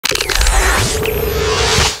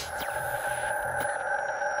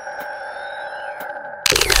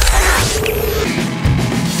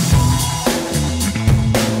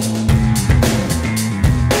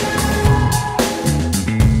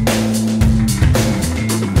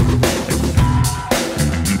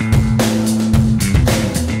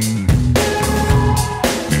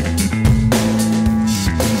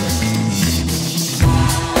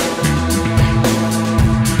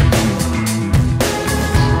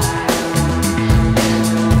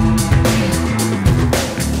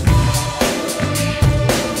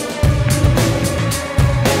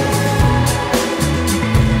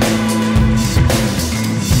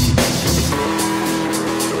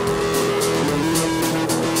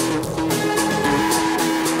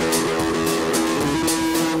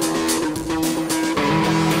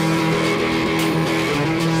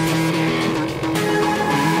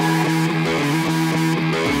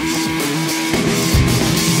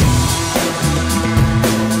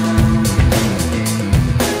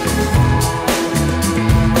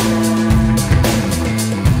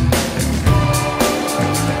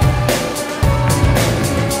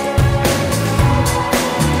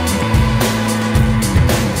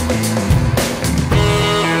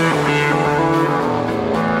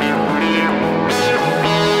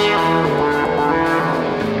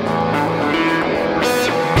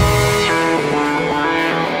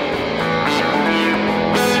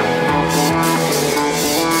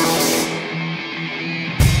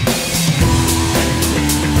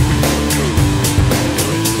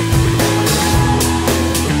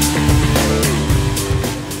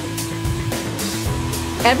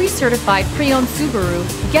Every certified pre-owned Subaru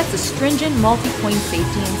gets a stringent multi-point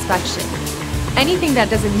safety inspection. Anything that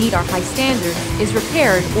doesn't meet our high standards is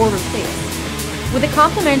repaired or replaced. With a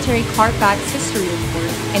complimentary Carfax history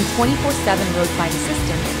report and 24/7 roadside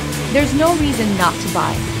assistance, there's no reason not to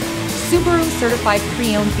buy. Subaru certified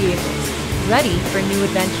pre-owned vehicles, ready for new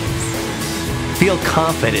adventures. Feel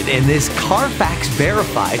confident in this Carfax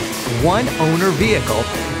verified one-owner vehicle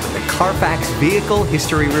with the Carfax Vehicle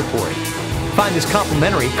History Report. Find this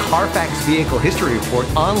complimentary Carfax Vehicle History Report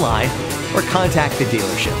online or contact the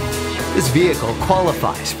dealership. This vehicle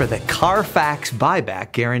qualifies for the Carfax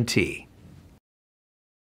Buyback Guarantee.